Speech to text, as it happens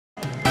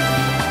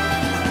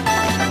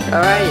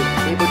Alright,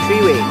 Maple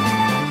Treeway.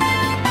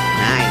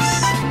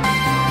 Nice.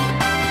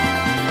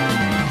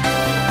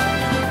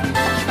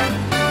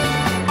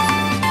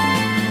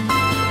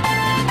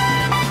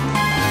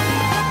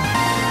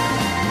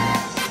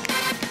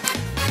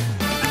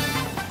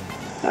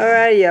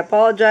 Alrighty, I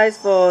apologize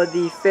for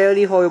the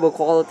fairly horrible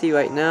quality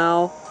right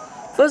now.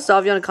 First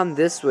off, you want to come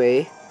this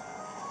way.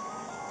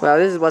 Well,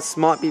 this is what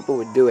smart people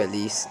would do at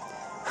least.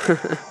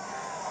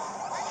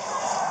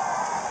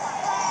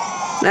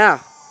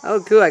 Now,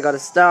 oh cool, I got a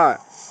star.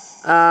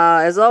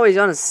 As always,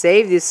 you want to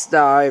save this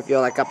star if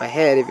you're like up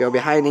ahead. If you're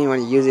behind, then you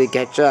want to use it to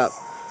catch up.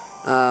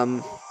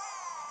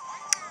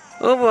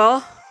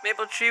 Overall,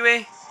 Maple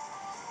Treeway,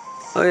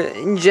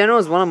 in general,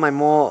 is one of my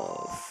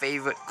more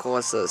favorite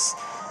courses.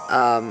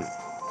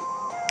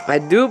 I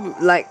do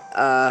like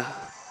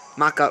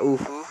Maka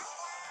Uhu,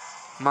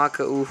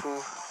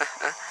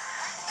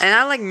 and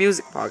I like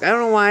Music Park. I don't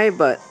know why,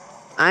 but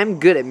I'm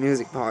good at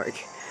Music Park.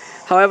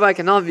 However, I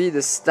cannot beat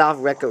the staff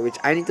record, which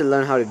I need to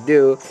learn how to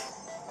do,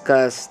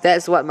 because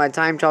that's what my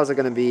time trials are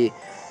gonna be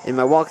in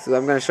my walkthrough.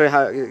 I'm gonna show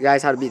you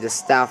guys how to beat the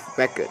staff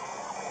record.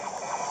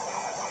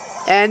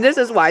 And this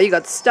is why you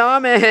got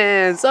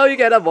Starman, so you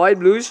can avoid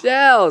blue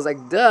shells.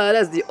 Like, duh,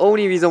 that's the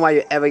only reason why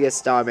you ever get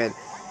Starman.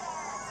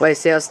 Wait,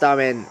 say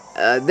Starman.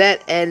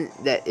 That and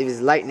that if it's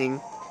lightning.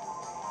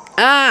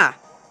 Ah!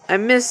 I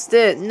missed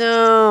it.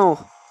 No!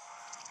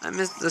 I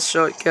missed the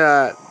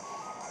shortcut.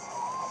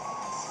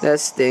 That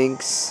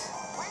stinks.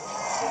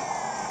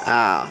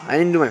 Ah, I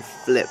didn't do my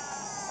flip.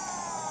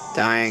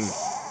 Dang.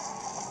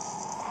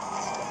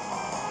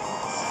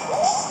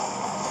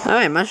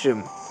 Alright,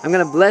 mushroom. I'm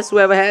gonna bless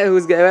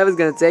whoever's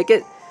gonna take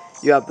it.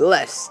 You are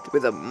blessed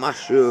with a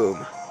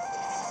mushroom.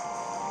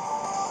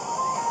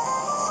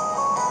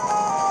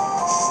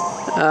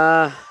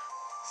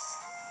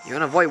 You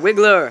wanna avoid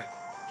Wiggler.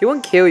 He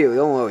won't kill you,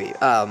 don't worry.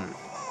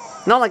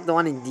 Not like the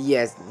one in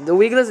DS. The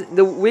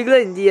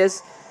Wiggler in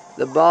DS,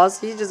 the boss,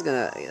 he's just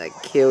gonna like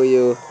kill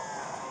you.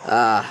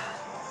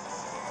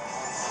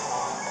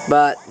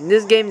 But in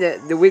this game,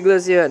 the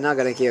Wigglers here are not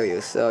gonna kill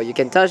you. So you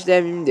can touch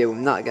them, they're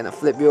not gonna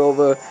flip you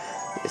over.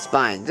 It's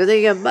fine. Just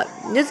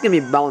gonna be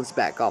bounced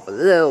back off a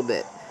little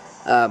bit.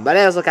 But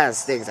that also kind of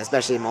stinks,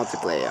 especially in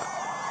multiplayer.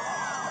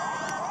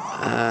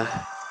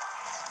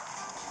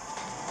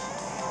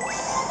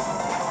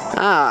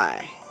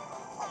 Hi.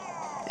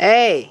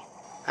 Hey.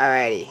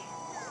 Alrighty.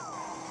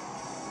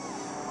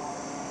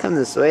 Come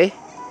this way.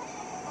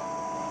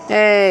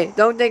 Hey,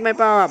 don't take my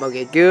power up.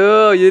 Okay,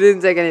 cool. You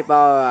didn't take any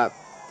power up.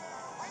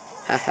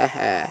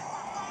 Hahaha.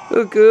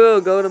 Oh, cool.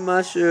 Go to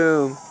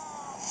mushroom.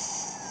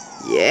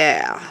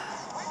 Yeah.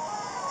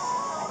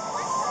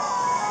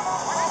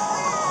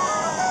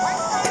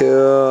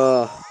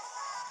 Cool.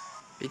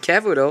 Be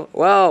careful though.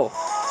 Whoa.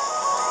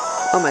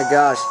 Oh my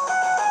gosh.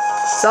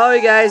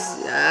 Sorry guys.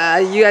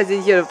 You guys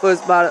didn't hear the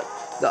first part.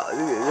 The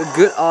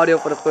good audio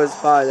for the first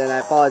part, and I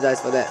apologize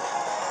for that.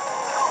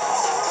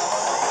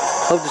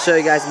 Hope to show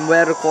you guys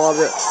better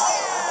quality.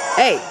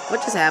 Hey,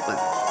 what just happened?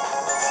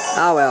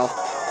 Oh well.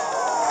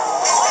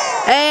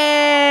 Hey.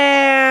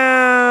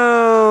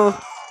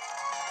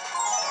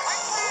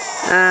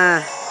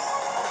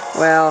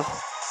 Well.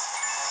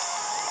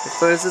 The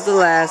first is the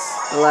last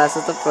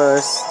is the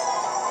first.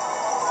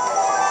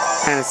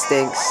 Kinda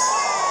stinks.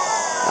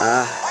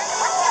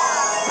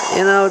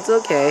 You know, it's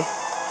okay.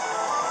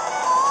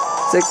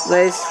 6th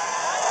place.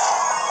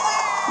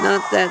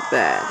 Not that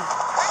bad.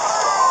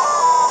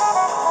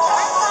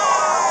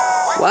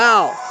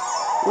 Wow.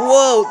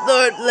 Whoa,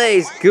 3rd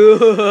place.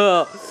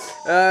 Cool.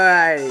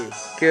 Alrighty,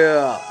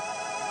 cool.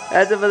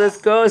 That's it for this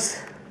course.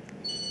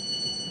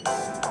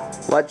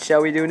 What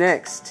shall we do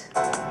next?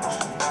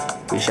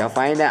 We shall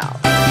find out.